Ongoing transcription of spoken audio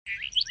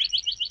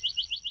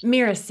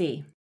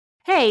Mirasee.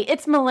 Hey,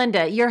 it's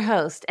Melinda, your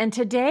host, and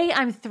today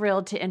I'm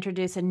thrilled to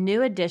introduce a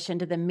new addition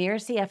to the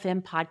Mirasee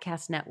FM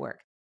podcast network,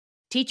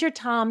 Teacher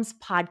Tom's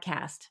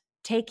podcast,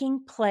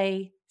 Taking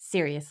Play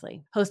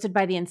Seriously, hosted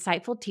by the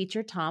insightful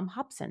teacher Tom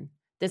Hobson.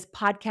 This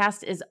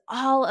podcast is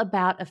all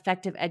about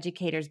effective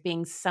educators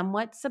being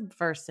somewhat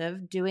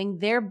subversive, doing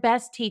their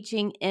best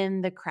teaching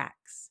in the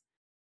cracks.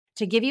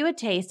 To give you a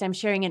taste, I'm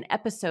sharing an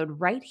episode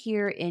right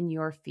here in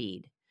your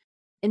feed.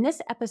 In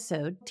this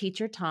episode,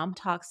 Teacher Tom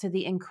talks to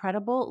the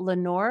incredible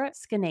Lenore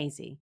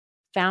Skenazy,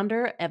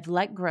 founder of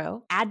Let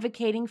Grow,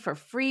 advocating for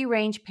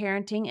free-range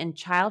parenting and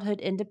childhood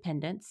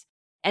independence.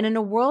 And in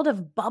a world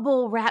of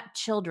bubble-wrapped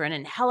children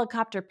and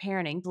helicopter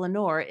parenting,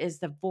 Lenore is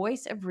the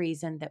voice of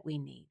reason that we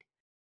need.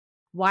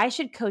 Why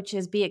should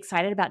coaches be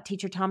excited about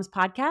Teacher Tom's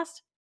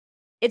podcast?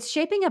 It's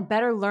shaping a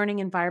better learning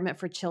environment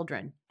for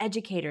children,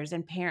 educators,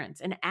 and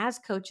parents. And as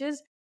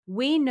coaches,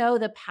 we know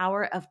the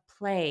power of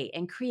play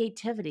and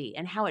creativity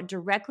and how it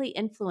directly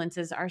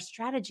influences our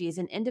strategies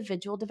and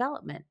individual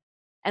development.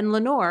 And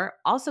Lenore,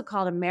 also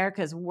called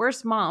America's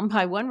worst mom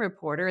by one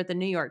reporter at the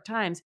New York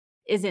Times,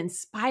 is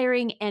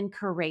inspiring and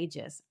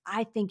courageous.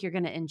 I think you're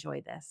going to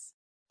enjoy this.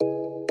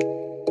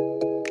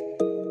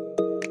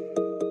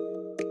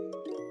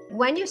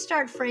 When you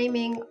start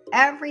framing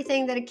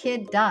everything that a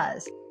kid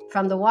does,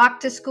 from the walk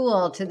to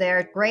school to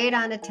their grade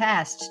on a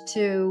test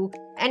to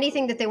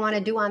anything that they want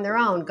to do on their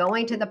own,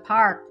 going to the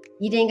park,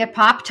 eating a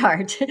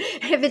Pop-Tart,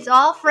 if it's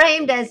all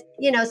framed as,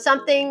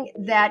 something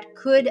that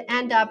could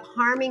end up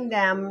harming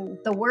them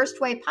the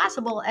worst way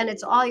possible and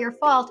it's all your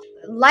fault,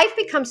 life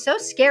becomes so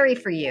scary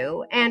for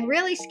you and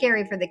really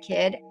scary for the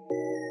kid.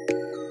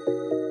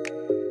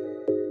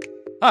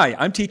 Hi,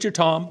 I'm Teacher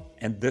Tom,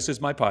 and this is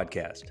my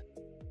podcast.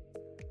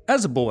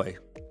 As a boy,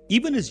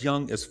 even as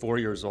young as 4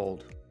 years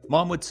old,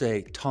 Mom would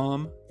say,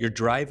 "Tom, you're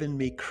driving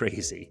me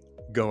crazy.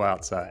 Go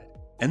outside."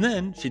 And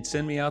then she'd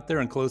send me out there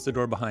and close the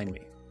door behind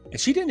me. And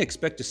she didn't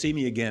expect to see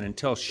me again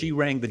until she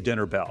rang the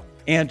dinner bell.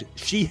 And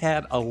she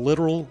had a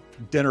literal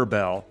dinner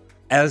bell,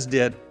 as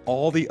did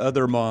all the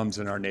other moms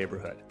in our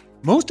neighborhood.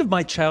 Most of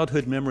my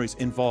childhood memories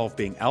involve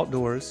being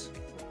outdoors,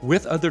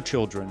 with other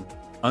children,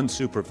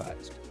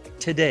 unsupervised.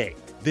 Today,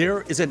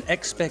 there is an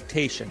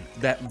expectation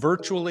that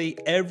virtually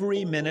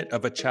every minute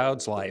of a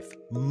child's life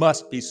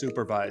must be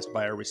supervised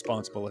by a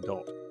responsible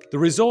adult. The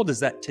result is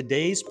that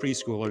today's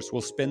preschoolers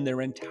will spend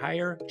their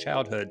entire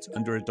childhoods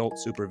under adult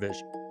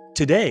supervision.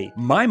 Today,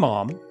 my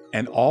mom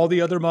and all the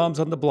other moms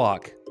on the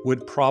block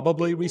would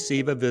probably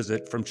receive a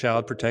visit from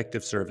Child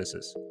Protective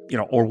Services,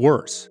 or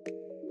worse.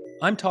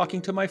 I'm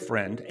talking to my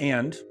friend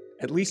and,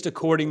 at least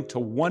according to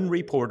one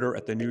reporter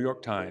at the New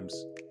York Times,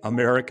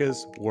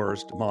 America's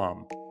worst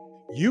mom.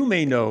 You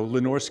may know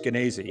Lenore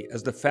Skenazy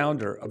as the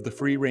founder of the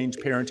free-range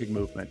parenting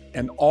movement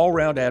and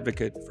all-round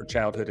advocate for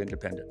childhood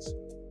independence.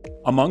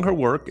 Among her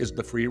work is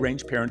the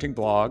free-range parenting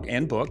blog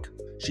and book.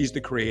 She's the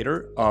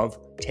creator of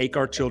Take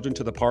Our Children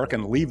to the Park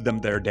and Leave Them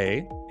Their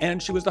Day,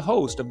 and she was the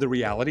host of the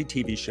reality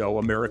TV show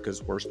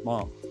America's Worst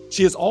Mom.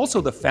 She is also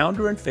the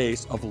founder and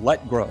face of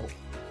Let Grow,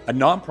 a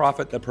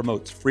nonprofit that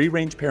promotes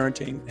free-range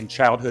parenting and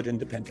childhood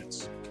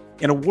independence.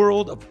 In a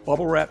world of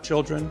bubble-wrapped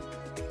children,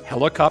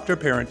 helicopter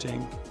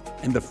parenting,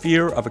 and the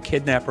fear of a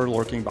kidnapper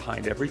lurking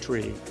behind every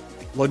tree,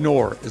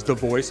 Lenore is the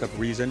voice of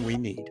reason we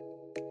need.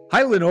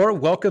 Hi, Lenore.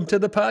 Welcome to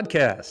the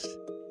podcast.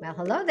 Well,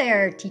 hello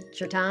there,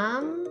 Teacher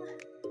Tom.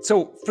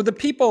 So for the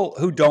people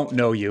who don't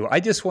know you, I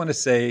just want to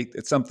say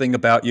something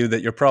about you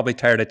that you're probably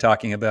tired of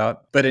talking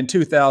about. But in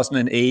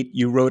 2008,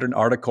 you wrote an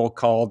article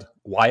called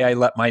Why I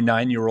Let My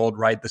 9-Year-Old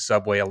Ride the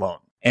Subway Alone.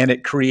 And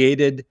it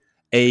created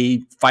a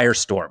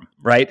firestorm,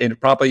 right? And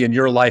probably in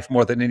your life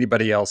more than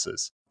anybody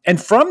else's. And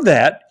from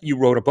that, you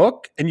wrote a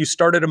book and you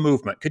started a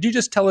movement. Could you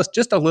just tell us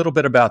just a little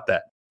bit about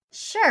that?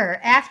 Sure.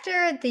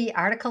 After the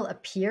article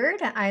appeared,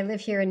 I live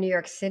here in New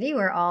York City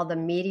where all the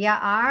media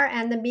are,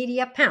 and the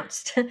media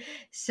pounced.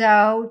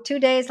 So 2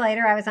 days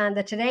later, I was on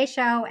the Today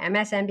Show,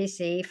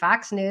 MSNBC,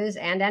 Fox News,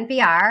 and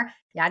NPR,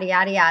 yada,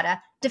 yada,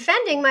 yada,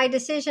 defending my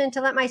decision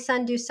to let my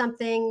son do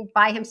something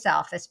by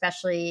himself,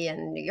 especially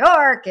in New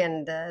York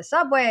and the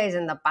subways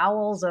and the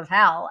bowels of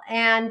hell.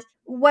 And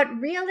what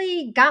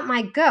really got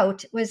my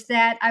goat was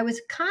that I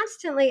was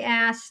constantly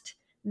asked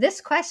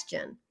this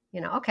question,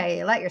 okay,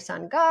 you let your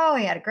son go,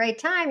 he had a great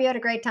time, you had a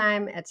great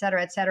time, et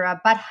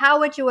cetera, but how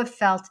would you have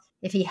felt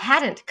if he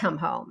hadn't come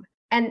home?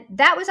 And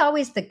that was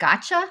always the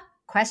gotcha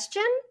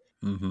question.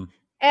 Mm-hmm.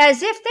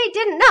 As if they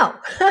didn't know,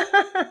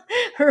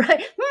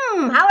 right?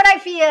 How would I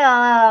feel?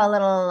 A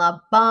little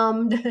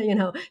bummed,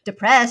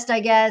 depressed, I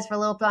guess, for a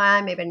little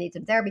time. Maybe I need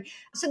some therapy.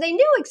 So they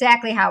knew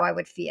exactly how I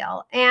would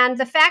feel. And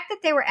the fact that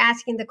they were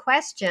asking the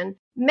question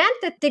meant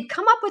that they'd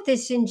come up with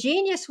this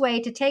ingenious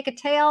way to take a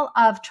tale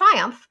of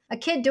triumph, a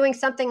kid doing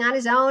something on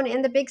his own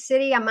in the big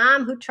city, a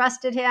mom who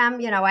trusted him,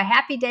 a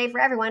happy day for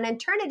everyone, and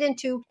turn it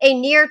into a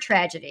near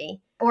tragedy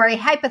or a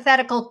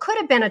hypothetical could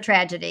have been a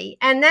tragedy.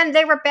 And then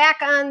they were back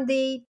on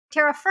the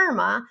terra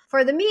firma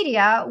for the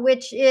media,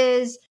 which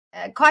is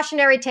a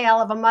cautionary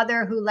tale of a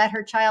mother who let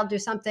her child do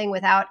something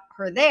without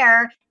her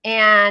there,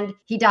 and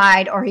he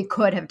died, or he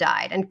could have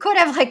died. And could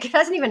have, like, it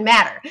doesn't even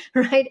matter,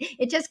 right?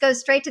 It just goes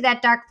straight to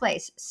that dark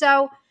place.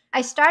 So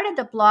I started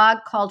the blog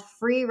called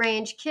Free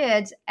Range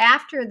Kids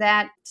after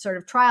that sort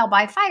of trial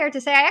by fire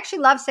to say, I actually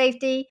love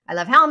safety. I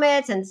love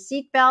helmets and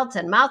seatbelts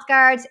and mouth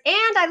guards,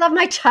 and I love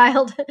my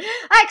child.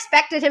 I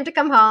expected him to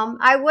come home.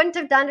 I wouldn't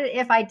have done it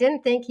if I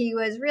didn't think he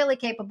was really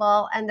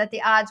capable and that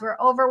the odds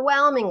were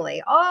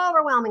overwhelmingly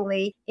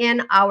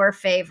in our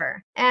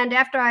favor. And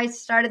after I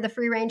started the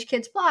Free Range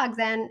Kids blog,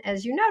 then,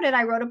 as you noted,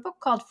 I wrote a book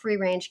called Free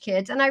Range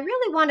Kids. And I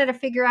really wanted to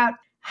figure out,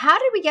 how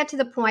did we get to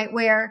the point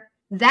where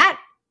that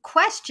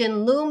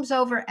question looms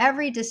over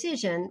every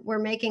decision we're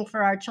making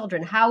for our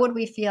children? How would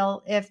we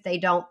feel if they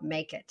don't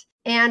make it?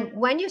 And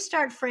when you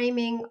start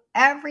framing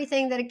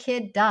everything that a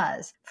kid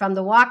does, from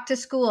the walk to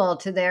school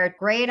to their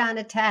grade on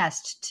a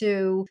test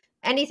to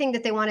anything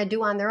that they want to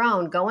do on their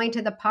own, going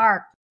to the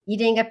park,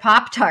 eating a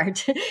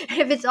Pop-Tart,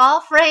 if it's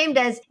all framed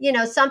as,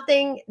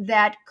 something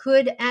that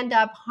could end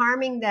up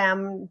harming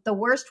them the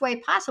worst way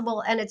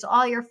possible, and it's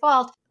all your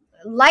fault,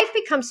 life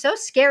becomes so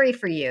scary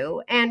for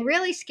you and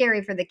really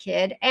scary for the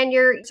kid. And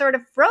you're sort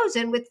of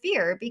frozen with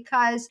fear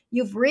because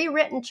you've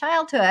rewritten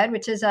childhood,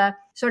 which is a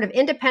sort of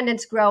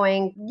independence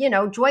growing,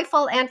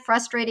 joyful and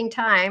frustrating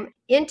time,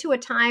 into a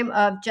time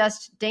of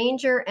just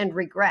danger and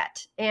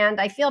regret.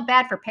 And I feel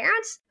bad for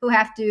parents who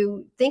have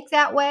to think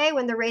that way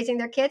when they're raising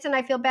their kids. And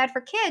I feel bad for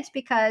kids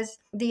because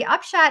the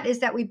upshot is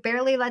that we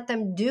barely let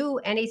them do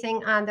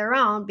anything on their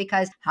own,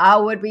 because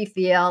how would we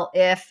feel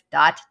if ...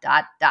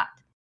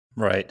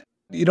 Right.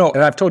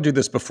 And I've told you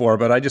this before,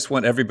 but I just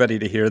want everybody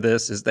to hear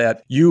this, is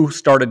that you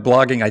started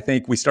blogging. I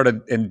think we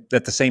started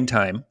at the same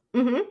time.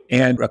 Mm-hmm.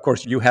 And of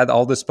course, you had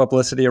all this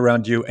publicity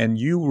around you, and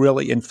you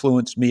really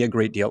influenced me a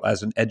great deal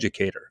as an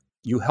educator.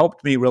 You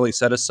helped me really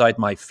set aside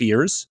my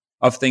fears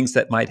of things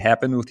that might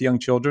happen with young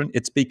children.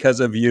 It's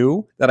because of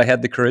you that I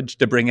had the courage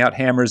to bring out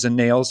hammers and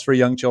nails for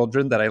young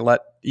children, that I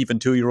let even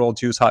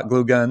 2-year-olds use hot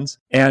glue guns.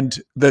 And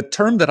the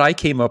term that I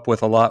came up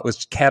with a lot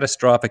was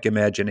catastrophic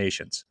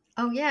imaginations.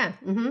 Oh, yeah.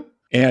 Mm-hmm.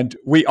 And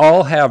we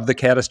all have the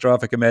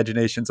catastrophic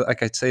imaginations.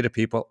 Like I say to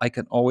people, I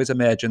can always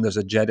imagine there's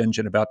a jet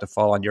engine about to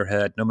fall on your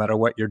head, no matter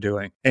what you're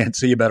doing. And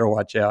so you better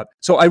watch out.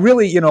 So I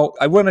really,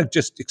 I want to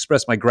just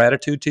express my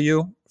gratitude to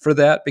you for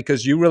that,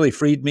 because you really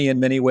freed me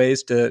in many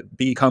ways to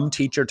become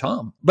Teacher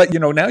Tom. But,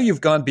 now you've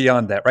gone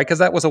beyond that, right? Because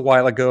that was a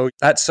while ago.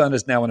 That son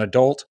is now an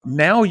adult.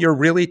 Now you're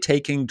really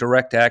taking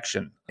direct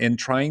action in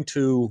trying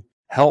to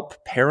help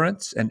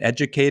parents and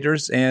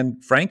educators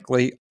and,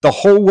 frankly, the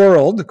whole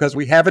world, because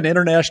we have an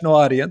international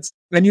audience.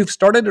 And you've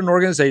started an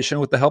organization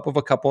with the help of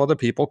a couple other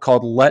people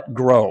called Let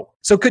Grow.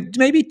 So could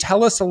maybe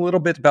tell us a little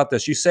bit about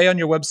this? You say on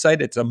your website,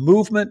 it's a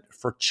movement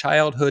for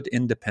childhood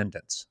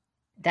independence.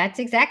 That's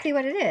exactly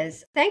what it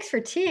is. Thanks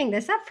for teeing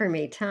this up for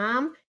me,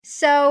 Tom.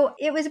 So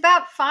it was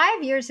about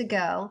 5 years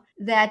ago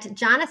that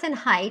Jonathan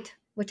Haidt,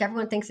 which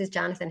everyone thinks is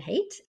Jonathan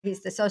Haidt.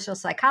 He's the social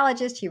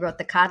psychologist. He wrote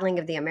The Coddling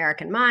of the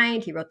American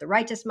Mind. He wrote The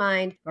Righteous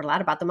Mind, wrote a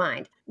lot about the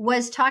mind,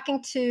 was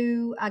talking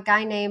to a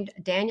guy named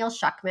Daniel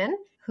Schuckman,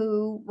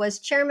 who was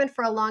chairman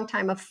for a long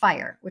time of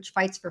FIRE, which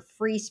fights for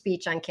free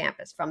speech on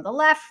campus. From the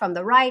left, from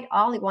the right,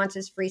 all he wants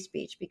is free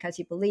speech, because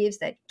he believes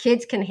that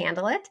kids can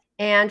handle it,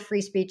 and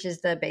free speech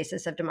is the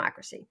basis of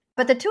democracy.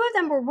 But the two of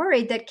them were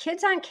worried that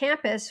kids on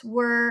campus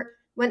were,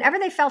 whenever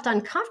they felt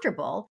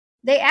uncomfortable,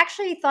 they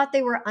actually thought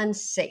they were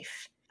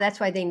unsafe. That's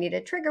why they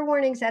needed trigger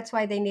warnings. That's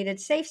why they needed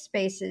safe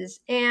spaces.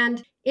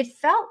 And it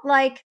felt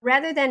like,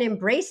 rather than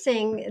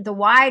embracing the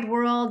wide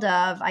world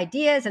of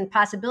ideas and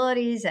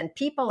possibilities and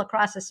people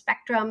across a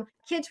spectrum,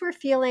 kids were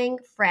feeling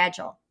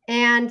fragile.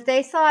 And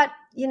they thought,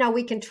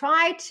 we can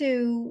try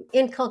to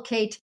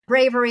inculcate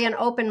bravery and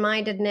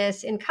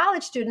open-mindedness in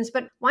college students,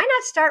 but why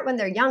not start when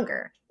they're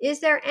younger? Is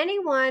there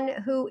anyone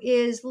who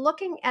is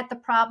looking at the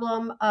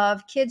problem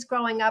of kids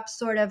growing up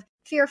sort of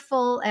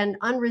fearful and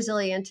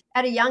unresilient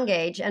at a young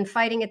age and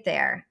fighting it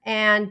there?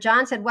 And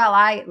John said, well,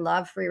 I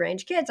love free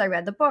range kids. I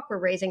read the book. We're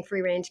raising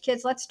free range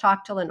kids. Let's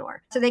talk to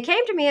Lenore. So they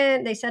came to me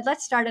and they said,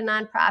 let's start a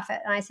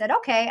nonprofit. And I said,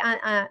 okay,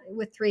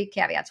 with 3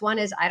 caveats. One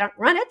is I don't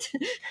run it.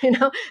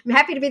 I'm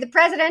happy to be the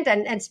president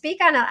and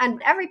speak on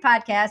every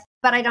podcast,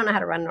 but I don't know how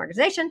to run an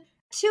organization.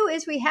 2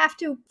 is we have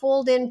to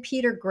fold in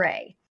Peter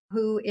Gray,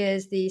 who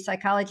is the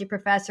psychology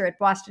professor at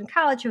Boston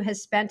College, who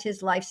has spent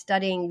his life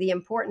studying the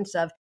importance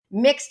of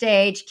mixed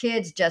age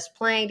kids just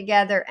playing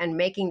together and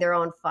making their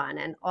own fun,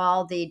 and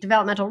all the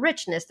developmental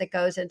richness that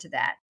goes into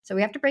that. So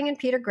we have to bring in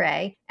Peter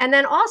Gray. And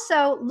then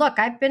also, look,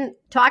 I've been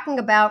talking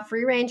about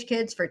free range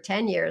kids for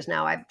 10 years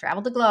now. I've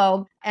traveled the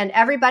globe, and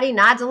everybody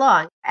nods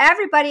along.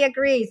 Everybody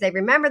agrees. They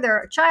remember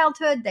their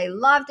childhood. They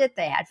loved it.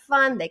 They had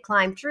fun. They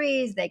climbed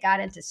trees. They got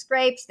into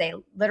scrapes. They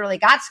literally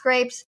got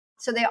scrapes.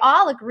 So they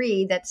all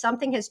agree that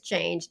something has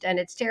changed and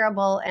it's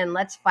terrible and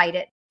let's fight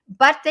it.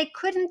 But they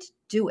couldn't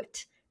do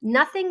it.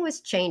 nothing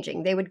was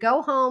changing. They would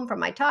go home from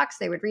my talks,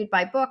 they would read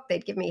my book,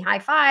 they'd give me high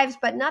fives,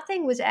 but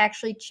nothing was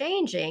actually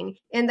changing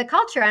in the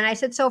culture. And I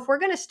said, so if we're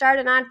going to start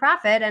a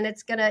nonprofit and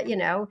it's going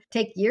to,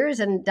 take years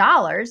and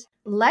dollars,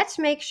 let's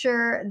make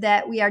sure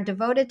that we are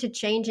devoted to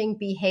changing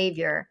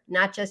behavior,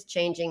 not just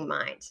changing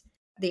minds.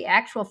 The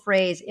actual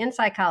phrase in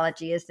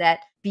psychology is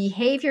that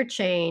behavior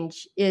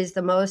change is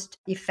the most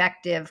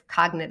effective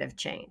cognitive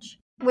change,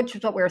 which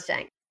is what we were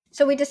saying.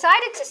 So we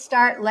decided to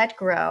start Let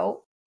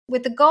Grow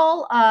with the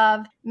goal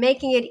of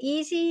making it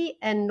easy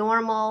and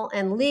normal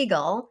and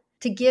legal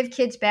to give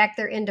kids back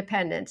their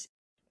independence.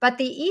 But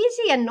the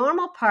easy and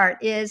normal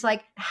part is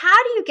like,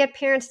 how do you get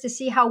parents to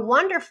see how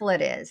wonderful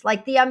it is?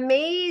 Like the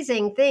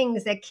amazing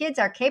things that kids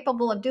are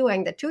capable of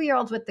doing, the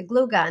 2-year-olds with the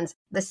glue guns,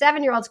 the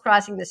 7-year-olds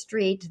crossing the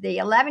street, the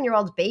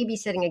 11-year-olds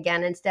babysitting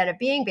again instead of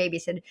being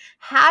babysitted.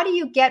 How do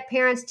you get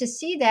parents to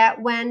see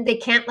that when they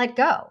can't let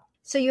go?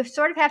 So you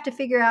sort of have to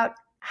figure out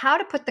how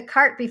to put the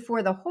cart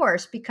before the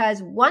horse,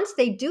 because once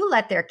they do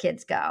let their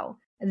kids go,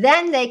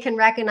 then they can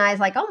recognize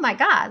like, oh my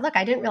God, look,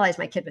 I didn't realize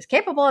my kid was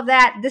capable of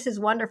that. This is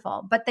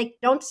wonderful. But they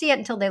don't see it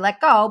until they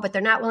let go, but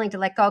they're not willing to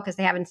let go because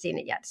they haven't seen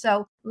it yet.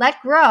 So Let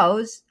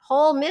Grow's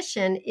whole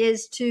mission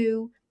is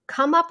to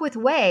come up with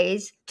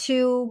ways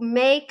to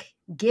make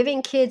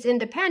giving kids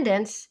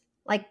independence,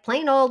 like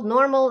plain old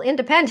normal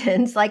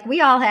independence, like we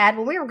all had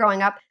when we were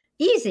growing up,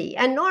 easy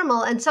and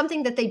normal and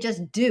something that they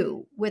just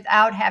do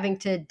without having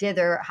to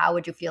dither, how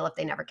would you feel if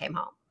they never came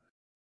home?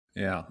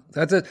 Yeah,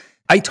 that's it.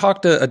 I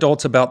talk to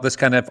adults about this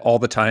kind of all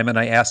the time, and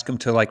I ask them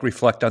to like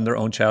reflect on their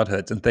own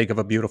childhoods and think of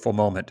a beautiful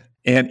moment.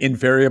 And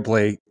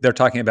invariably, they're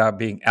talking about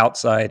being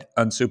outside,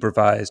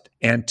 unsupervised,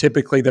 and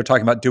typically they're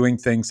talking about doing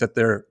things that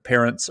their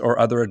parents or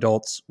other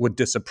adults would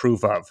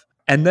disapprove of.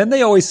 And then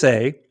they always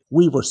say,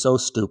 "We were so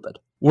stupid."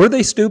 Were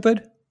they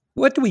stupid?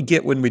 What do we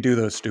get when we do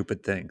those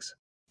stupid things?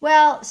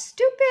 Well,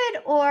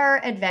 stupid or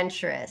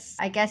adventurous,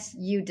 I guess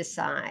you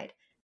decide.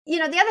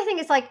 The other thing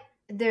is like,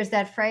 there's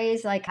that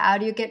phrase like, how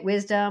do you get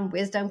wisdom?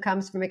 Wisdom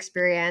comes from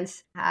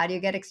experience. How do you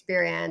get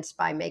experience?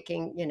 By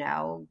making,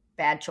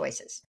 bad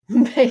choices,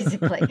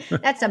 basically.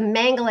 That's a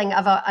mangling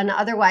of an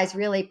otherwise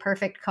really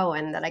perfect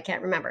Cohen that I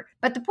can't remember.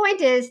 But the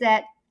point is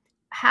that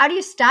how do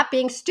you stop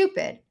being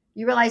stupid?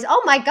 You realize,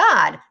 oh my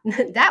God,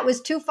 that was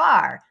too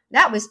far.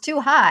 That was too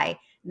high.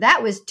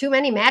 That was too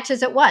many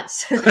matches at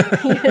once.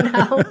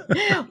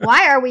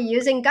 Why are we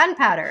using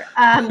gunpowder?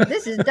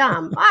 This is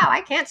dumb. Wow,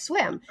 I can't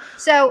swim.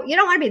 So you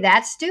don't want to be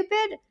that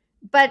stupid.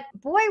 But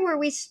boy, were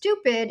we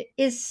stupid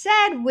is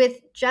said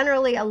with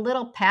generally a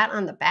little pat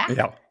on the back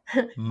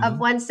of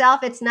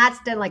oneself. It's not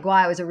like, wow,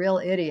 I was a real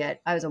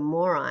idiot. I was a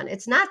moron.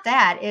 It's not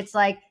that. It's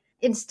like,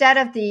 instead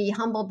of the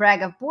humble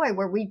brag of, boy,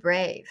 were we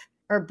brave.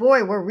 Or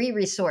boy, were we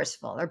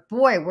resourceful, or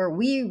boy, were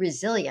we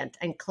resilient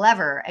and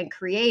clever and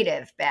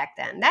creative back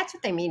then. That's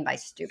what they mean by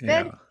stupid.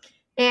 Yeah.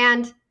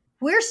 And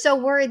we're so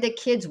worried that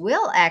kids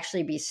will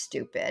actually be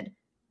stupid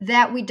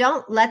that we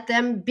don't let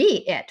them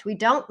be it. We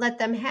don't let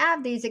them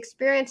have these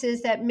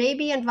experiences that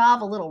maybe involve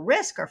a little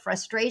risk or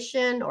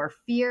frustration or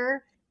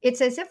fear.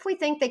 It's as if we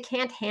think they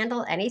can't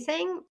handle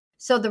anything.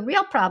 So the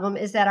real problem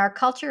is that our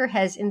culture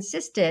has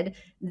insisted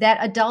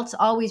that adults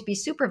always be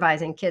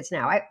supervising kids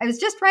now. I was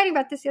just writing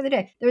about this the other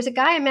day. There was a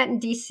guy I met in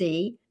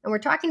DC, and we're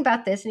talking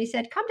about this, and he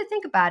said, come to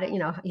think about it,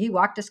 he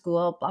walked to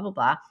school, blah, blah,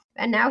 blah.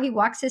 And now he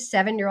walks his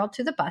 7-year-old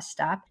to the bus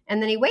stop,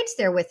 and then he waits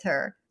there with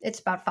her. It's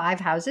about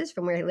 5 houses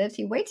from where he lives.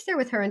 He waits there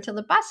with her until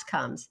the bus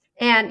comes.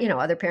 And,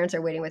 other parents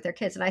are waiting with their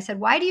kids. And I said,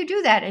 why do you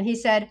do that? And he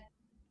said,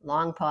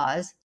 long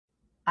pause,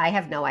 I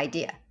have no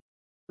idea.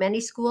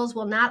 Many schools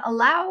will not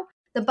allow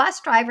the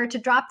bus driver to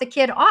drop the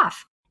kid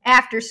off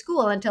after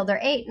school until they're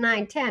 8,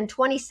 9, 10,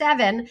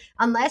 27,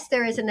 unless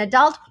there is an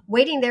adult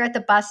waiting there at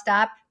the bus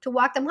stop to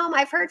walk them home.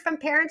 I've heard from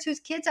parents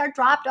whose kids are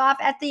dropped off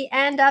at the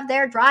end of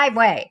their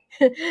driveway,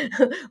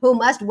 who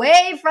must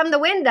wave from the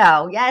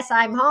window. Yes,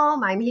 I'm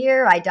home. I'm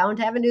here. I don't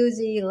have an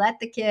Uzi. Let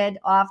the kid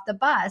off the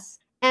bus.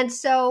 And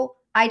so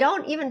I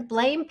don't even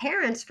blame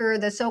parents for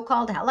the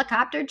so-called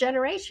helicopter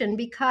generation,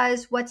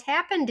 because what's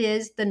happened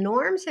is the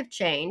norms have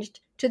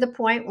changed to the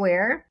point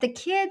where the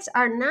kids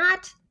are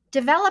not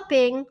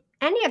developing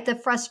any of the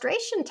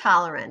frustration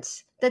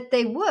tolerance that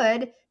they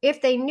would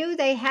if they knew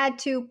they had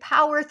to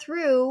power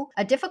through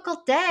a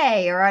difficult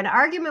day or an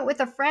argument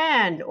with a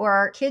friend,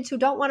 or kids who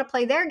don't want to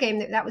play their game.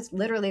 That was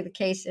literally the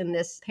case in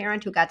this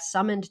parent who got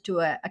summoned to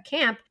a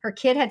camp. Her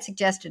kid had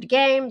suggested a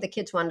game. The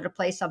kids wanted to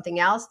play something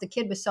else. The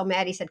kid was so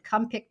mad, he said,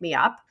 come pick me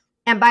up.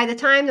 And by the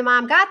time the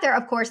mom got there,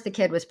 of course, the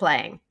kid was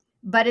playing.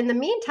 But in the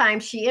meantime,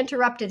 she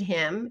interrupted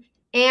him.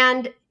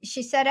 And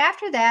she said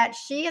after that,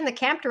 she and the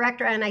camp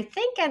director and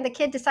the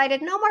kid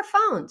decided no more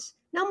phones.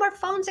 No more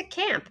phones at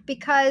camp,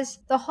 because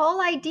the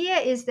whole idea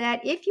is that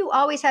if you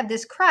always have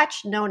this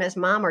crutch known as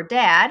mom or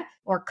dad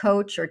or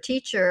coach or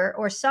teacher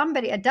or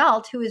somebody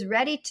adult who is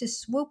ready to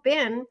swoop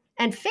in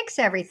and fix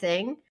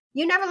everything,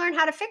 you never learn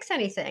how to fix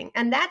anything.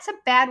 And that's a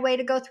bad way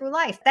to go through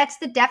life. That's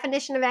the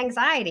definition of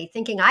anxiety,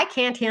 thinking I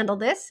can't handle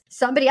this.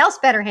 Somebody else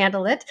better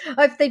handle it.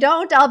 If they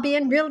don't, I'll be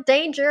in real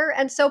danger.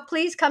 And so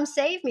please come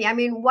save me. I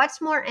mean,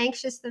 what's more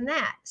anxious than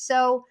that?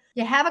 So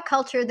you have a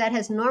culture that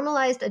has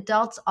normalized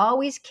adults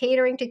always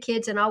catering to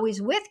kids and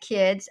always with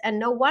kids. And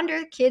no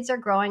wonder kids are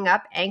growing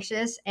up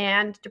anxious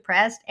and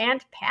depressed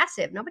and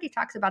passive. Nobody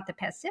talks about the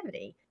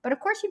passivity. But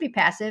of course you'd be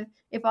passive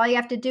if all you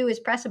have to do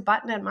is press a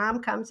button and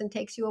mom comes and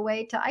takes you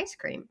away to ice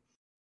cream.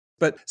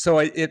 But so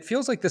it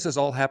feels like this has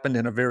all happened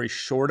in a very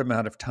short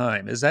amount of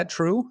time. Is that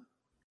true?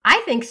 I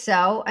think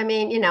so. I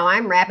mean,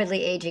 I'm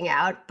rapidly aging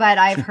out, but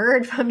I've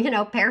heard from,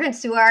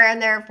 parents who are in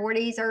their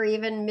 40s or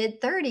even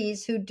mid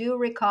 30s who do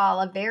recall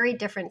a very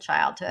different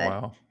childhood.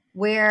 Wow.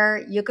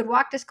 Where you could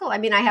walk to school. I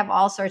mean, I have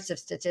all sorts of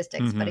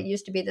statistics, but it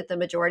used to be that the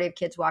majority of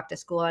kids walk to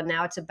school, and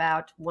now it's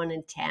about 1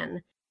 in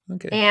 10.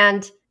 Okay.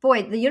 And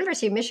boy, the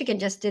University of Michigan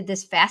just did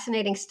this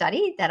fascinating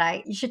study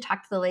that you should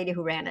talk to the lady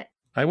who ran it.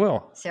 I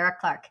will. Sarah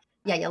Clark.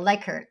 Yeah, you'll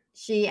like her.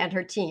 She and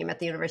her team at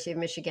the University of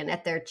Michigan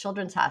at their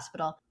children's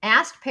hospital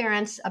asked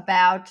parents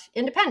about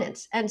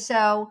independence. And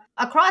so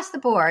across the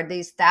board,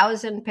 these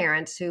 1,000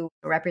 parents who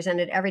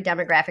represented every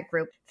demographic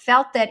group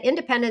felt that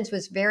independence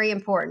was very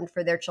important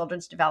for their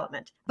children's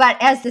development. But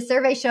as the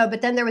survey showed,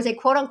 but then there was a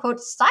quote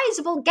unquote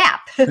sizable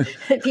gap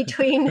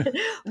between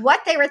what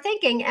they were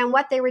thinking and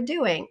what they were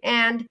doing.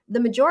 And the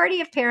majority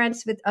of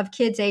parents of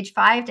kids age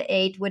 5 to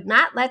 8 would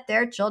not let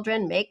their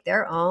children make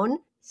their own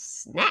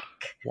snack.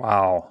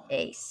 Wow.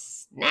 A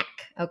snack.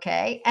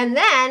 Okay. And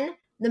then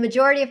the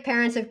majority of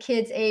parents of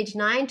kids age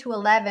 9 to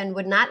 11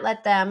 would not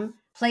let them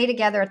play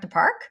together at the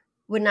park,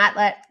 would not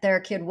let their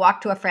kid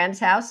walk to a friend's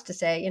house to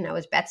say,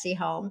 is Betsy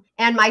home?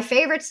 And my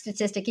favorite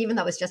statistic, even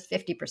though it was just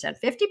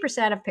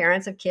 50% of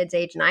parents of kids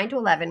age 9 to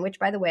 11, which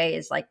by the way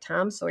is like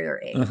Tom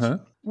Sawyer age,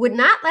 would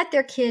not let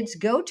their kids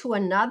go to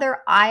another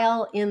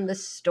aisle in the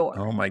store.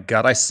 Oh my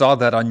God. I saw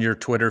that on your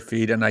Twitter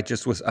feed and I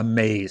just was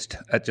amazed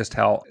at just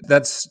how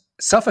that's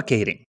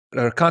suffocating.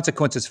 There are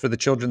consequences for the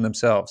children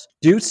themselves.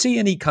 Do you see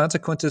any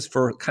consequences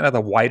for kind of the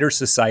wider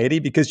society?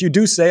 Because you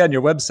do say on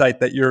your website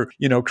that you're,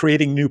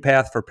 creating new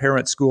path for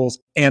parent schools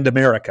and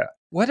America.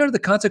 What are the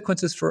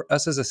consequences for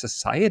us as a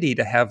society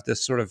to have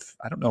this sort of,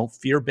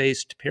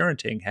 fear-based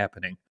parenting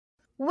happening?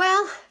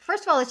 Well,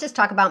 first of all, let's just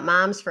talk about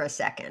moms for a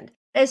second.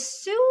 As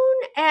soon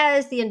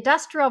as the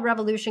Industrial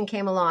Revolution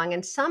came along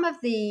and some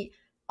of the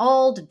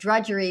old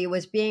drudgery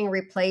was being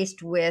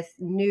replaced with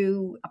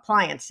new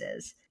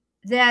appliances,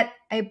 that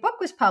a book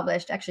was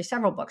published, actually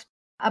several books,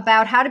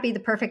 about how to be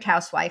the perfect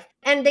housewife.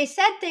 And they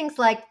said things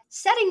like,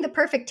 setting the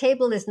perfect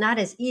table is not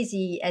as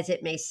easy as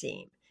it may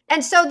seem.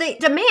 And so the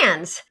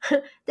demands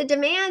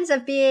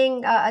of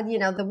being,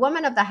 the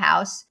woman of the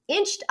house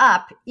inched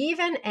up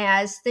even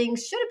as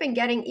things should have been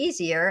getting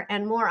easier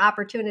and more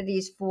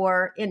opportunities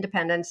for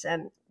independence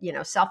and,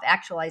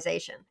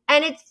 self-actualization.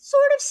 And it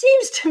sort of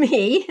seems to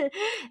me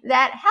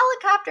that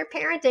helicopter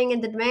parenting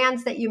and the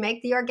demands that you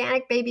make the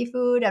organic baby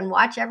food and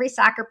watch every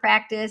soccer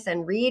practice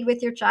and read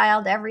with your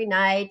child every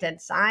night and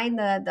sign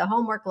the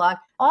homework log,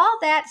 all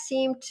that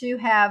seemed to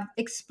have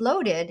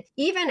exploded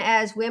even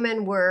as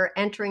women were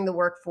entering the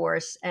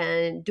workforce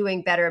and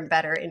doing better and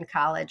better in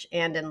college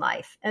and in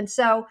life. And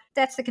so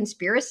that's the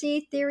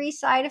conspiracy theory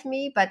side of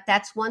me, but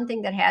that's one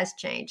thing that has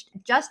changed.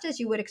 Just as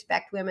you would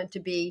expect women to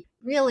be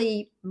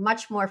really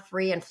much more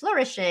free and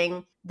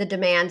flourishing, the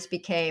demands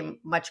became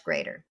much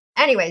greater.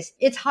 Anyways,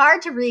 it's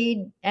hard to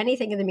read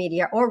anything in the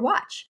media or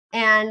watch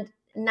and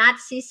not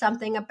see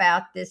something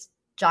about this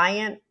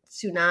giant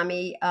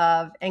tsunami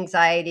of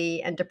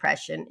anxiety and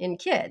depression in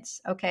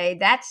kids. Okay,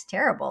 that's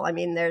terrible. I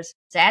mean, there's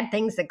sad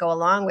things that go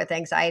along with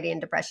anxiety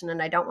and depression,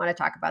 and I don't want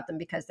to talk about them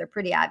because they're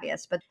pretty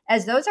obvious. But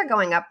as those are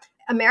going up,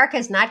 America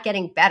is not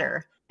getting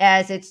better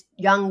as its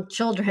young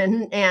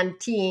children and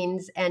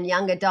teens and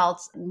young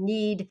adults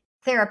need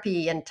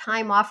therapy and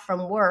time off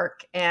from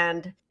work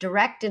and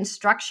direct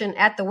instruction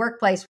at the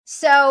workplace.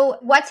 So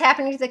what's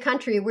happening to the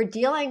country? We're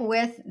dealing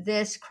with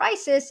this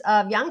crisis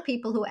of young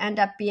people who end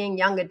up being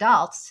young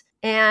adults.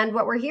 And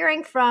what we're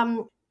hearing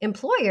from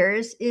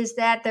employers is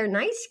that they're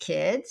nice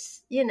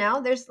kids,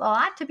 there's a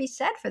lot to be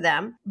said for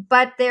them,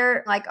 but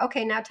they're like,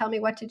 okay, now tell me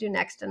what to do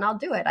next and I'll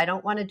do it. I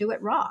don't want to do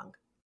it wrong.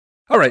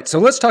 All right, so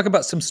let's talk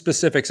about some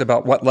specifics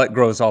about what Let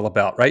Grow is all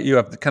about, right? You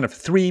have kind of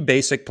 3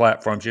 basic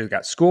platforms. You've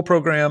got school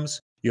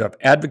programs, you have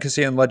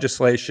advocacy and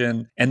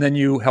legislation, and then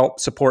you help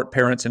support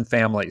parents and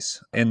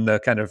families in the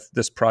kind of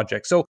this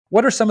project. So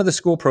what are some of the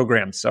school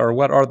programs, or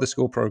what are the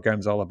school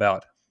programs all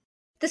about?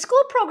 The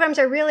school programs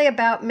are really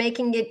about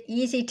making it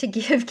easy to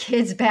give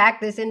kids back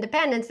this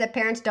independence that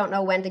parents don't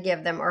know when to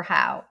give them or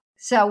how.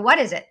 So what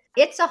is it?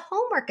 It's a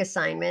homework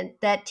assignment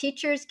that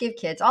teachers give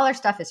kids. All our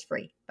stuff is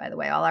free, by the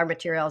way. All our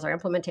materials, our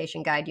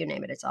implementation guide, you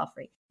name it, it's all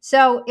free.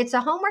 So it's a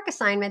homework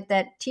assignment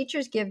that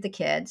teachers give the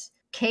kids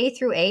K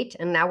through 8,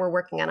 and now we're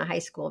working on a high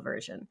school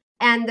version.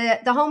 And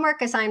the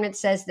homework assignment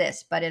says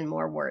this, but in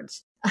more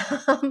words.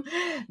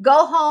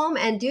 Go home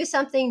and do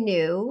something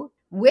new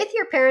with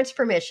your parents'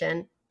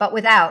 permission, but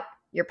without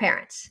your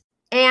parents.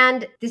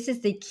 And this is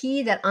the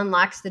key that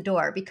unlocks the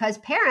door, because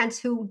parents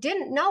who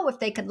didn't know if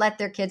they could let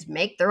their kids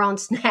make their own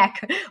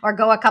snack or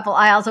go a couple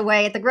aisles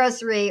away at the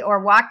grocery or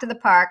walk to the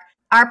park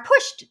are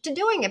pushed to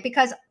doing it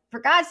because,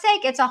 for God's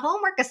sake, it's a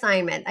homework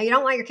assignment. You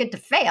don't want your kid to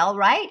fail,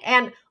 right?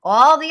 And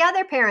all the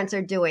other parents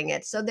are doing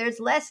it. So there's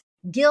less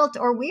guilt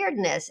or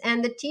weirdness.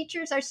 And the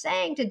teachers are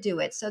saying to do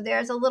it. So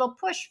there's a little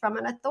push from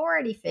an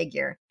authority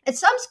figure. At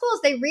some schools,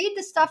 they read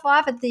the stuff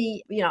off at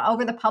the,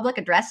 over the public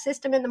address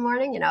system in the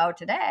morning.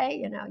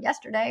 Today,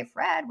 yesterday,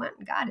 Fred went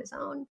and got his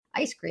own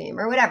ice cream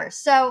or whatever.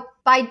 So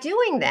by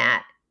doing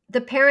that,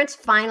 the parents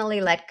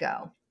finally let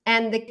go.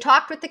 And they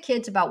talked with the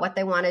kids about what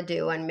they want to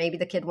do. And maybe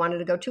the kid wanted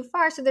to go too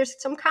far. So there's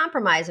some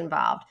compromise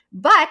involved.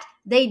 But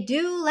they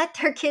do let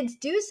their kids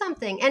do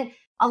something. And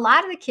a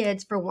lot of the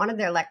kids, for one of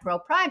their Let Grow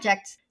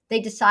projects, they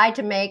decide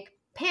to make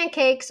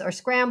pancakes or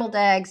scrambled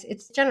eggs.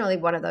 It's generally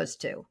one of those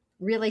two.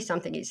 Really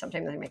something easy.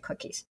 Sometimes they make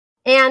cookies.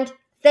 And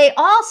they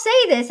all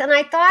say this. And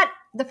I thought,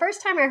 the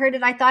first time I heard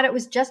it, I thought it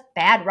was just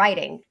bad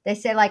writing. They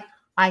say, like,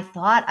 I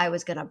thought I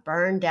was going to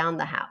burn down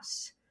the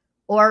house.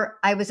 Or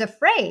I was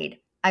afraid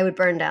I would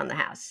burn down the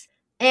house.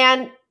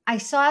 And I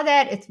saw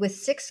that it's with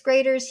sixth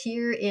graders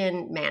here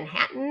in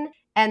Manhattan.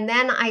 And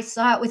then I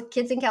saw it with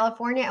kids in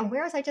California. And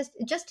where was I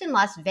just in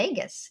Las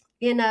Vegas,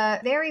 in a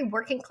very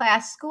working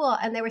class school.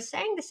 And they were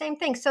saying the same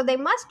thing. So they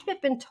must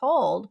have been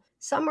told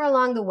somewhere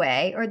along the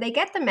way, or they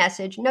get the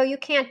message, no, you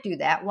can't do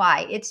that.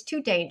 Why? It's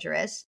too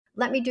dangerous.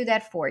 Let me do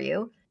that for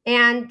you.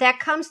 And that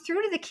comes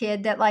through to the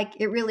kid that, like,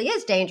 it really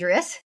is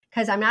dangerous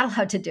because I'm not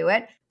allowed to do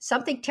it.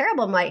 Something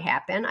terrible might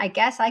happen. I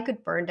guess I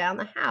could burn down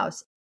the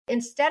house.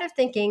 Instead of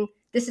thinking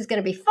this is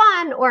going to be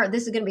fun or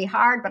this is going to be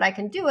hard, but I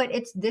can do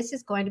it, this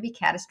is going to be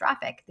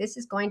catastrophic. This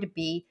is going to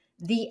be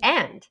the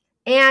end.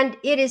 And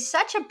it is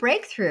such a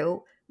breakthrough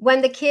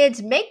when the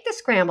kids make the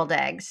scrambled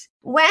eggs.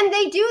 When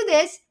they do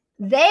this,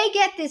 they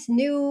get this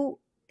new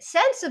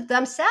sense of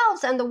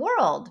themselves and the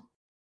world.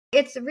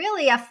 It's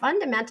really a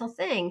fundamental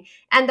thing.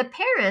 And the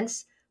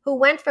parents who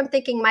went from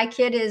thinking my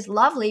kid is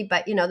lovely,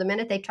 but the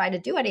minute they try to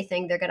do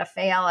anything, they're going to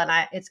fail and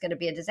it's going to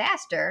be a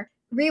disaster,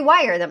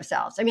 rewire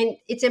themselves. I mean,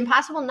 it's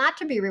impossible not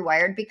to be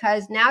rewired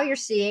because now you're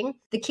seeing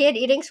the kid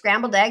eating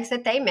scrambled eggs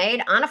that they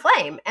made on a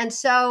flame. And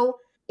so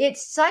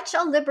it's such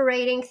a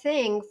liberating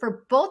thing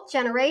for both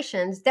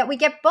generations that we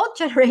get both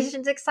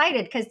generations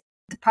excited, because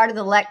part of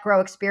the Let Grow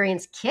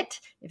Experience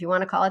kit, if you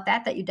want to call it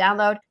that you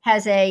download,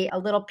 has a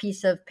little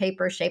piece of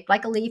paper shaped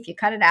like a leaf. You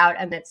cut it out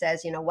and it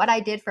says, what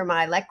I did for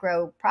my Let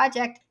Grow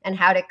project and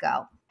how'd it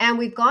go. And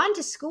we've gone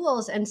to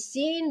schools and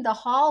seen the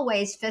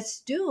hallways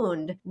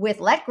festooned with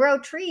Let Grow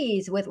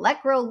trees, with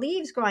Let Grow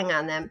leaves growing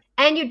on them.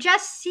 And you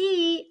just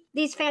see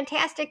these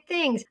fantastic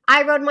things.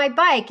 I rode my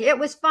bike. It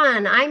was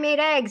fun. I made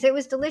eggs. It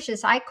was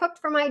delicious. I cooked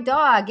for my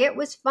dog. It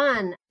was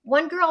fun.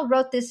 One girl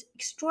wrote this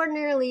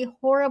extraordinarily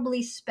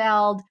horribly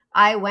spelled,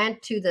 I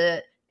went to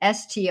the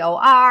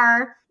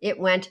STOR. It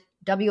went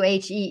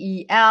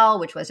WHEEL,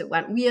 which was it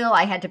went wheel.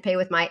 I had to pay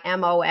with my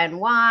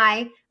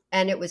MONY.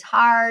 And it was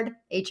hard,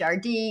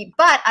 HRD,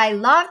 but I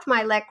loved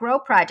my Let Grow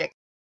project.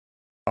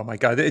 Oh my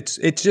God, it's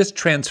just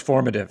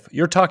transformative.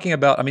 You're talking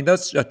about,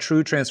 that's a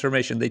true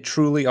transformation. They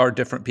truly are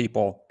different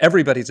people.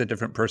 Everybody's a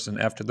different person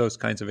after those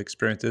kinds of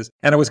experiences.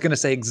 And I was going to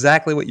say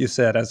exactly what you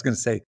said. I was going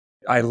to say,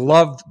 I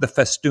love the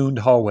festooned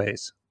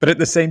hallways, but at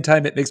the same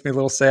time, it makes me a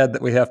little sad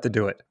that we have to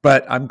do it.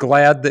 But I'm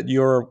glad that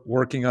you're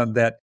working on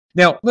that.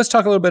 Now, let's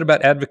talk a little bit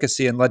about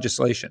advocacy and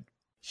legislation.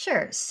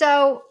 Sure.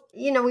 So,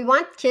 we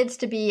want kids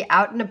to be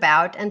out and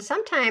about. And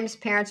sometimes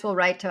parents will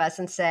write to us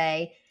and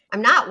say,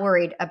 I'm not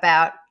worried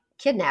about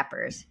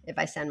kidnappers if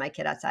I send my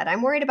kid outside.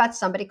 I'm worried about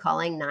somebody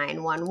calling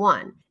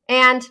 911.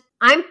 And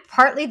I'm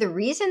partly the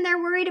reason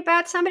they're worried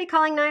about somebody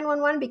calling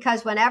 911,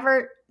 because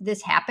whenever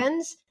this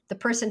happens, the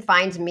person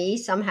finds me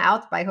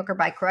somehow by hook or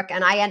by crook,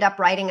 and I end up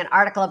writing an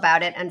article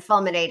about it and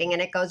fulminating,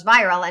 and it goes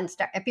viral, and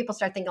people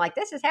start thinking like,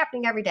 this is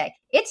happening every day.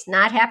 It's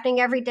not happening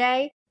every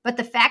day. But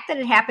the fact that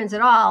it happens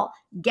at all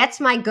gets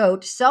my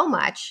goat so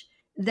much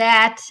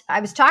that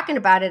I was talking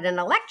about it in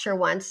a lecture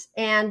once.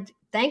 And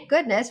thank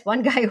goodness,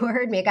 one guy who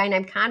heard me, a guy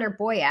named Connor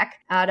Boyack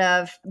out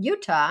of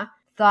Utah,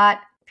 thought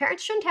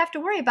parents shouldn't have to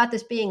worry about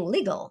this being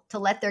legal to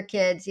let their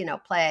kids,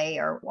 play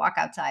or walk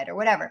outside or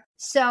whatever.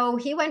 So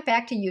he went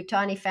back to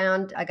Utah and he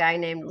found a guy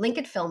named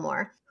Lincoln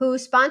Fillmore who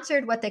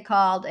sponsored what they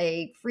called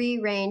a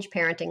free-range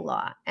parenting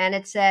law. And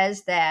it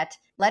says that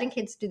letting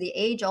kids do the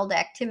age-old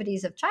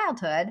activities of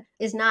childhood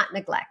is not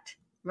neglect,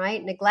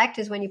 right? Neglect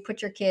is when you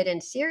put your kid in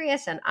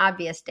serious and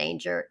obvious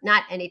danger,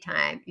 not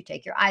anytime you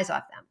take your eyes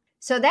off them.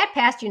 So that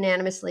passed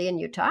unanimously in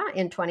Utah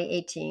in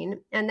 2018.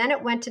 And then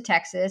it went to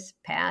Texas,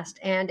 passed,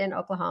 and in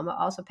Oklahoma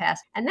also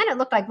passed. And then it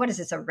looked like, what is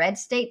this, a red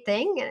state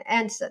thing?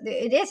 And so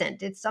it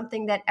isn't. It's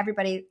something that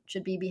everybody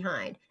should be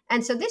behind.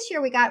 And so this year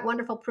we got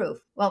wonderful proof.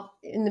 Well,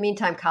 in the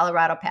meantime,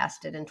 Colorado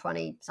passed it in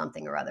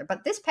 20-something or other.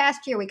 But this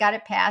past year, we got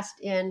it passed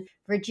in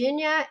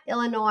Virginia,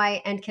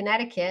 Illinois, and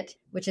Connecticut,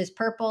 which is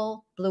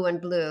purple, blue,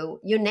 and blue,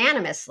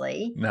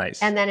 unanimously.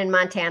 Nice. And then in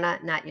Montana,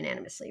 not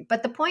unanimously.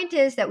 But the point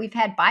is that we've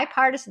had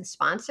bipartisan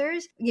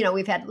sponsors. You know,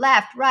 we've had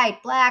left,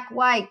 right, black,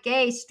 white,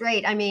 gay,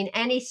 straight. I mean,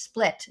 any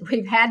split.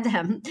 We've had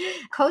them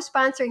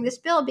co-sponsoring this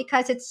bill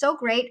because it's so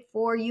great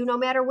for you no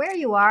matter where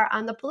you are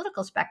on the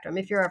political spectrum.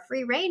 If you're a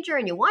free ranger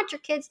and you want your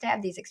kids to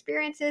have these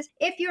experiences,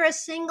 if you're a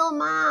single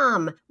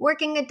mom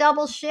working a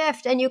double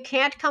shift and you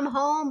can't come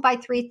home by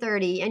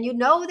 3:30 and you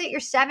know that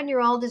your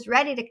 7-year-old is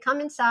ready to come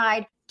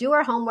inside, do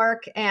her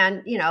homework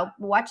and,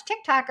 watch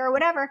TikTok or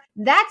whatever,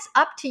 that's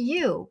up to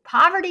you.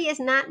 Poverty is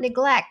not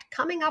neglect.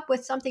 Coming up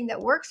with something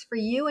that works for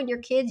you and your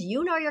kids,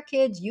 you know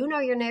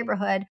your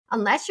neighborhood.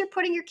 Unless you're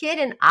putting your kid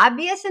in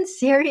obvious and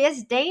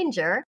serious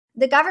danger,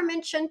 the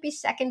government shouldn't be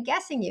second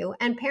guessing you,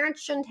 and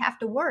parents shouldn't have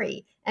to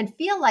worry and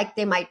feel like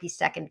they might be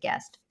second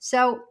guessed.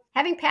 So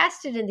having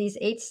passed it in these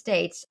 8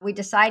 states, we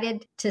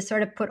decided to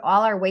sort of put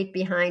all our weight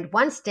behind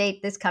one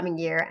state this coming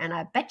year, and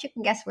I bet you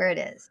can guess where it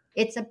is.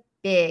 It's a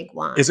big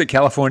one. Is it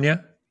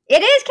California?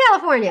 It is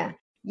California.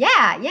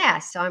 Yeah.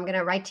 So I'm going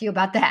to write to you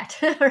about that,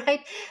 right?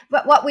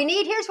 But what we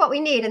need, here's what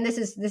we need. And this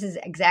is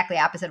exactly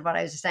opposite of what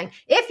I was just saying.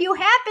 If you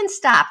have been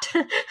stopped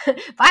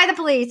by the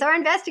police or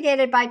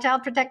investigated by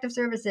Child Protective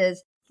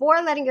Services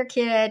for letting your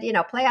kid,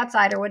 play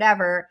outside or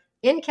whatever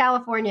in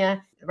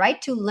California,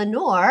 write to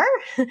Lenore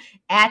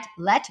at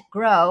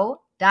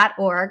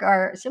letgrow.org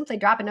or simply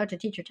drop a note to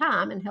Teacher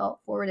Tom and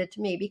he'll forward it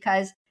to me,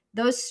 because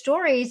those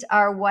stories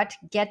are what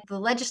get the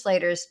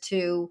legislators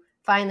to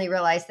finally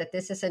realize that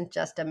this isn't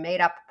just a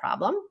made up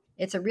problem.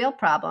 It's a real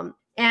problem.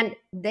 And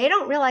they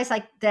don't realize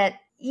that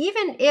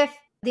even if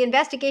the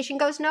investigation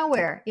goes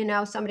nowhere,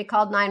 somebody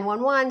called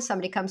 911,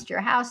 somebody comes to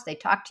your house, they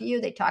talk to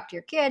you, they talk to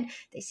your kid,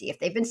 they see if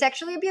they've been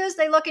sexually abused,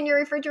 they look in your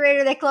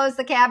refrigerator, they close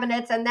the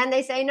cabinets, and then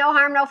they say no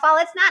harm, no foul.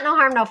 It's not no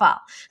harm, no foul,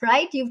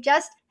 right? You've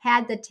just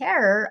had the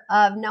terror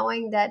of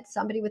knowing that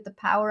somebody with the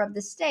power of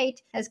the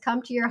state has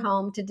come to your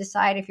home to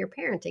decide if your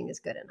parenting is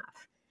good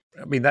enough.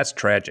 I mean, that's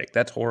tragic.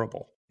 That's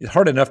horrible. It's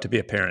hard enough to be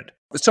a parent.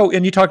 So,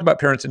 and you talked about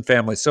parents and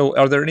families. So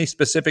are there any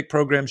specific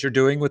programs you're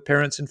doing with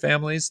parents and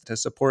families to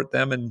support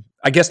them? And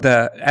I guess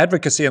the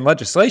advocacy and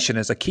legislation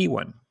is a key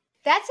one.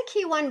 That's a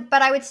key one,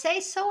 but I would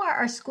say so are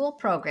our school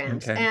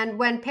programs. Okay. And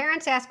when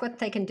parents ask what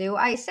they can do,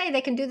 I say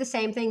they can do the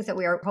same things that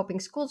we are hoping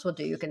schools will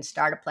do. You can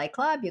start a play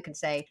club. You can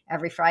say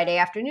every Friday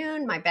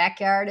afternoon, my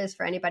backyard is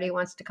for anybody who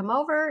wants to come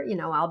over.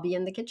 I'll be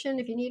in the kitchen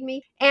if you need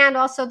me. And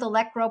also the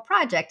Let Grow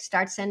project,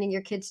 start sending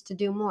your kids to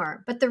do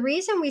more. But the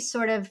reason we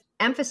sort of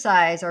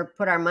emphasize or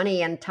put our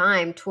money and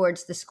time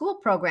towards the school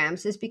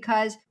programs is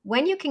because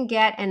when you can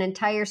get an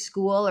entire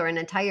school or an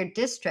entire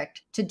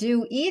district to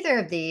do either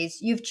of these,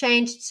 you've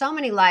changed so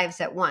many lives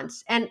at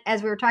once. And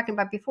as we were talking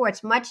about before,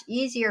 it's much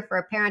easier for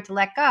a parent to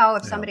let go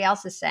if somebody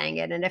else is saying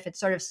it and if it's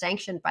sort of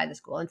sanctioned by the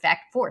school, in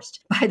fact, forced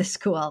by the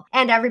school,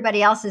 and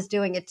everybody else is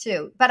doing it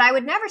too. But I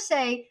would never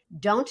say,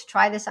 don't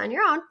try this on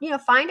your own.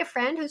 Find a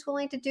friend who's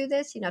willing to do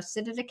this,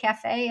 sit at a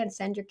cafe and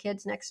send your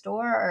kids next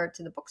door or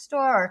to the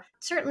bookstore. Or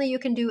certainly you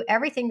can do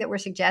everything that we're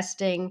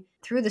suggesting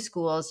through the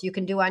schools, you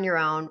can do on your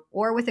own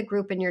or with a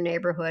group in your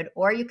neighborhood,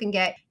 or you can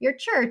get your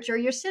church or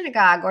your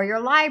synagogue or your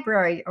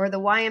library or the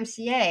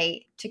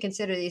YMCA to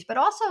consider these, but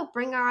also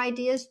bring our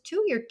ideas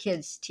to your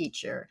kid's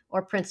teacher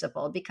or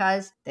principal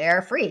because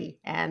they're free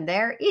and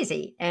they're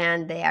easy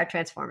and they are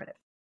transformative.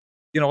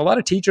 A lot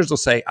of teachers will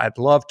say, I'd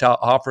love to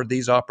offer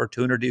these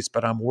opportunities,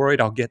 but I'm worried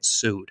I'll get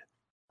sued.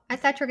 I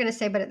thought you were going to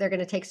say, but they're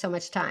going to take so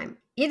much time.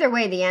 Either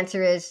way, the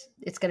answer is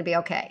it's going to be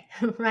okay,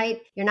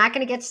 right? You're not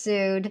going to get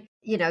sued.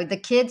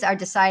 The kids are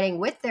deciding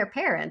with their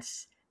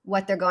parents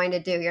what they're going to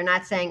do. You're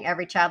not saying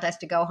every child has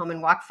to go home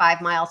and walk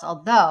 5 miles,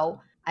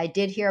 although I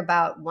did hear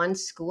about one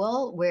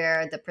school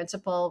where the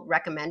principal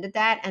recommended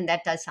that, and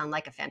that does sound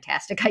like a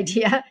fantastic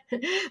idea,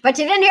 but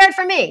you didn't hear it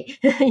from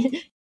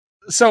me.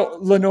 So,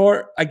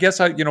 Lenore, I guess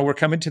we're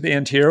coming to the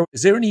end here.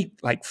 Is there any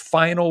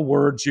final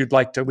words you'd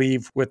like to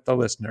leave with the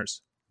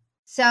listeners?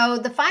 So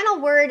the final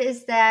word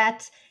is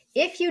that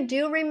if you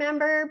do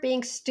remember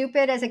being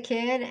stupid as a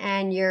kid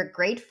and you're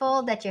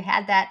grateful that you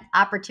had that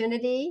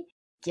opportunity,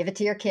 give it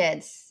to your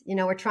kids.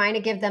 We're trying to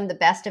give them the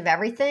best of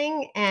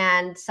everything.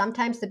 And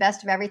sometimes the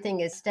best of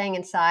everything is staying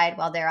inside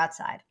while they're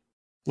outside.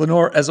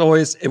 Lenore, as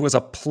always, it was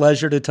a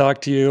pleasure to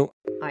talk to you.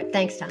 All right.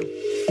 Thanks, Tom.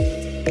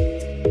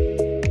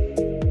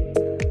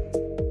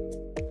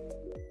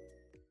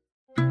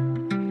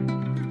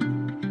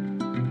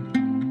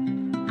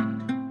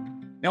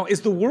 Now,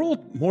 is the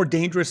world more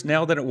dangerous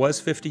now than it was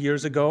 50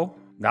 years ago?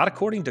 Not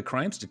according to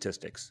crime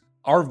statistics.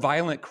 Our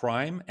violent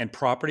crime and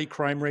property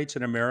crime rates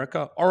in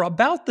America are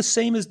about the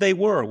same as they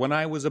were when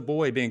I was a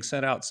boy being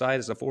sent outside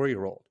as a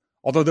 4-year-old,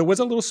 although there was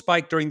a little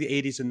spike during the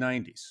 80s and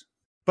 90s.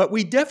 But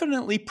we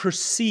definitely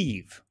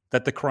perceive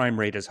that the crime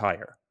rate is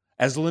higher.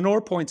 As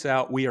Lenore points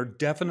out, we are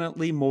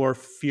definitely more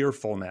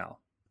fearful now.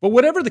 But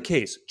whatever the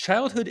case,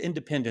 childhood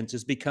independence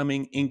is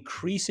becoming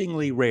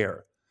increasingly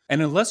rare.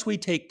 And unless we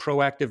take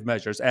proactive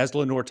measures, as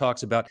Lenore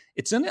talks about,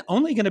 it's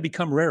only going to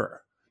become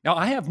rarer. Now,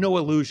 I have no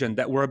illusion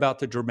that we're about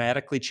to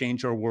dramatically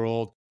change our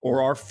world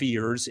or our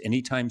fears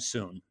anytime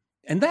soon.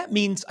 And that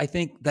means, I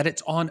think, that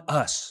it's on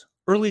us,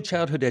 early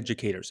childhood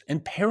educators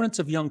and parents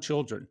of young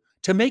children,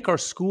 to make our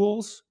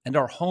schools and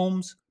our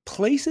homes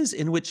places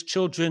in which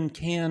children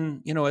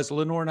can, as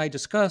Lenore and I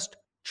discussed,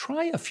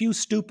 try a few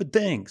stupid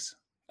things.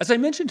 As I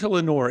mentioned to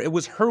Lenore, it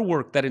was her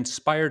work that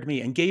inspired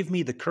me and gave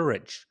me the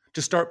courage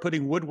to start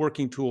putting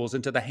woodworking tools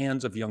into the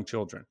hands of young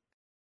children.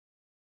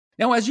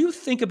 Now, as you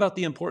think about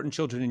the important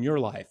children in your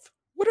life,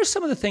 what are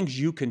some of the things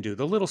you can do,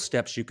 the little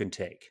steps you can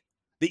take?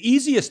 The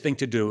easiest thing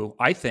to do,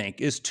 I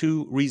think, is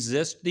to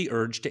resist the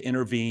urge to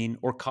intervene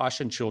or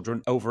caution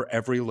children over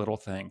every little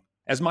thing.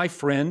 As my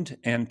friend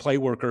and play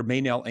worker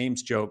Maynell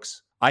Ames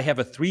jokes, I have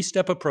a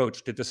 3-step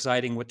approach to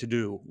deciding what to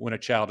do when a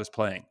child is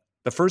playing.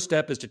 The first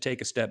step is to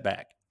take a step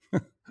back.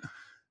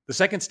 The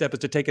second step is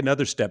to take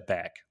another step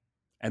back.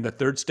 And the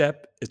third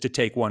step is to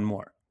take one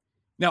more.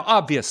 Now,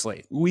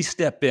 obviously, we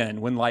step in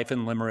when life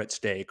and limb are at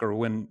stake or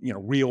when,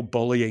 real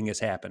bullying is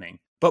happening.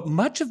 But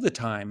much of the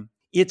time,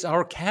 it's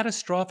our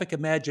catastrophic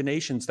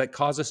imaginations that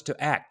cause us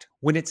to act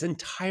when it's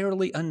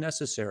entirely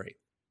unnecessary.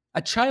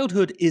 A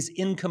childhood is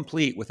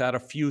incomplete without a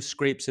few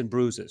scrapes and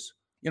bruises,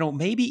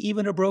 maybe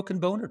even a broken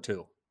bone or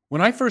two.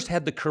 When I first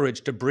had the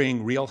courage to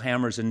bring real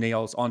hammers and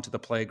nails onto the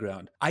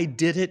playground, I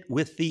did it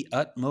with the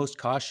utmost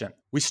caution.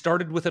 We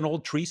started with an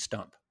old tree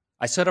stump.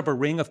 I set up a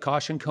ring of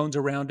caution cones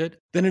around it,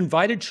 then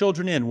invited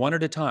children in one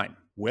at a time,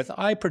 with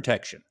eye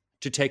protection,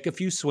 to take a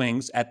few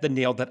swings at the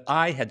nail that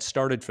I had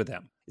started for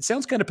them. It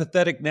sounds kind of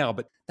pathetic now,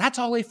 but that's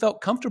all I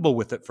felt comfortable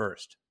with at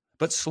first.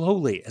 But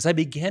slowly, as I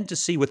began to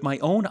see with my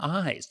own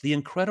eyes the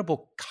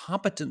incredible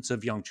competence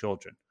of young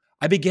children,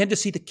 I began to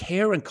see the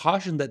care and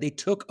caution that they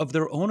took of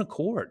their own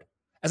accord.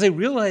 As I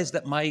realized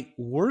that my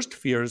worst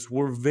fears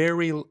were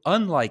very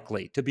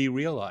unlikely to be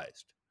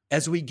realized.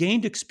 As we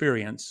gained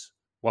experience,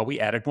 we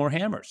added more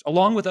hammers,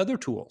 along with other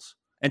tools,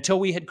 until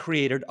we had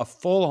created a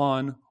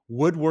full-on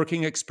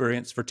woodworking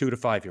experience for 2 to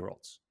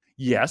 5-year-olds.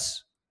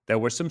 Yes, there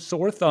were some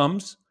sore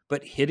thumbs,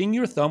 but hitting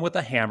your thumb with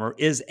a hammer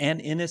is an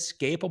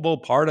inescapable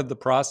part of the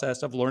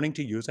process of learning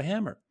to use a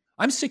hammer.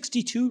 I'm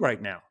 62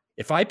 right now.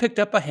 If I picked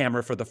up a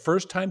hammer for the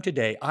first time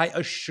today, I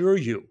assure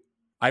you,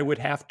 I would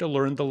have to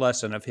learn the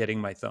lesson of hitting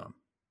my thumb.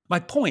 My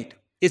point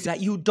is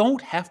that you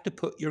don't have to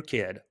put your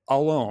kid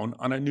alone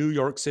on a New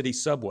York City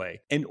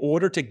subway in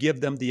order to give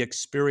them the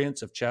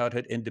experience of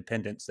childhood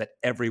independence that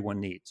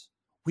everyone needs.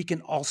 We can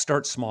all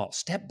start small,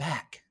 step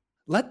back.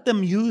 Let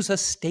them use a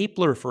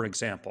stapler, for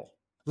example.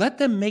 Let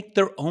them make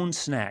their own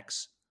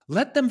snacks.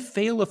 Let them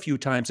fail a few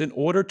times in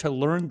order to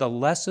learn the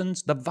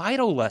lessons, the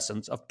vital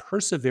lessons of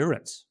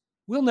perseverance.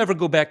 We'll never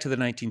go back to the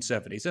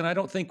 1970s, and I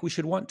don't think we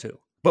should want to.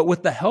 But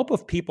with the help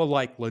of people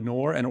like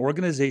Lenore and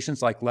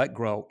organizations like Let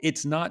Grow,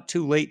 it's not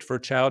too late for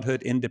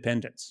childhood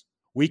independence.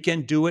 We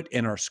can do it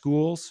in our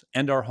schools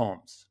and our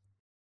homes.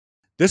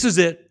 This is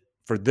it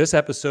for this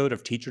episode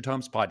of Teacher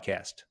Tom's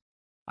podcast.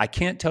 I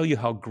can't tell you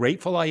how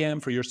grateful I am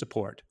for your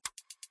support.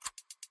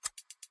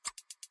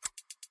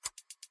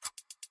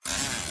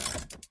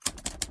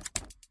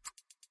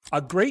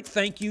 A great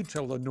thank you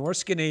to Lenore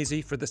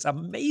Skenazy for this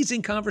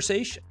amazing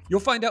conversation.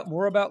 You'll find out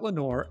more about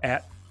Lenore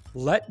at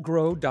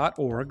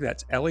letgrow.org.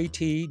 That's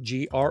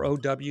letgrow.org.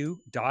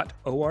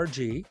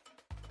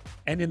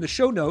 And in the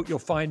show note, you'll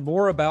find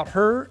more about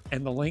her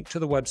and the link to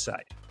the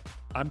website.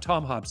 I'm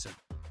Tom Hobson,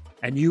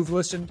 and you've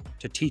listened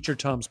to Teacher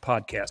Tom's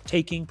podcast,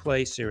 Taking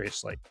Play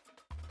Seriously.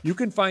 You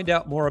can find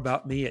out more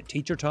about me at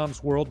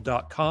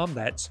teachertomsworld.com.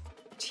 That's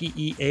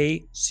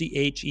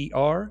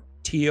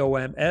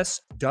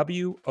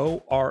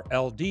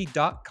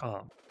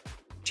TeacherTomsWorld.com.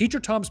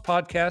 Teacher Tom's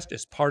podcast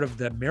is part of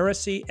the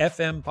Mirasee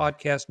FM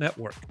podcast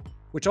network,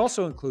 which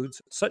also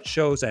includes such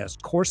shows as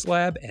Course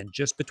Lab and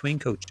Just Between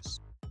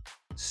Coaches.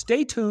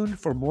 Stay tuned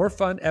for more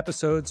fun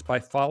episodes by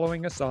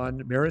following us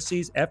on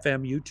Mirasee's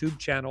FM YouTube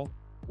channel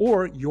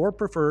or your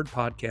preferred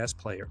podcast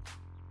player.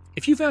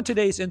 If you found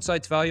today's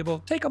insights valuable,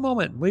 take a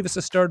moment and leave us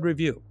a starred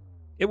review.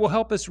 It will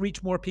help us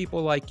reach more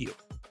people like you.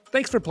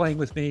 Thanks for playing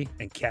with me,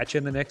 and catch you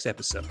in the next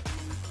episode.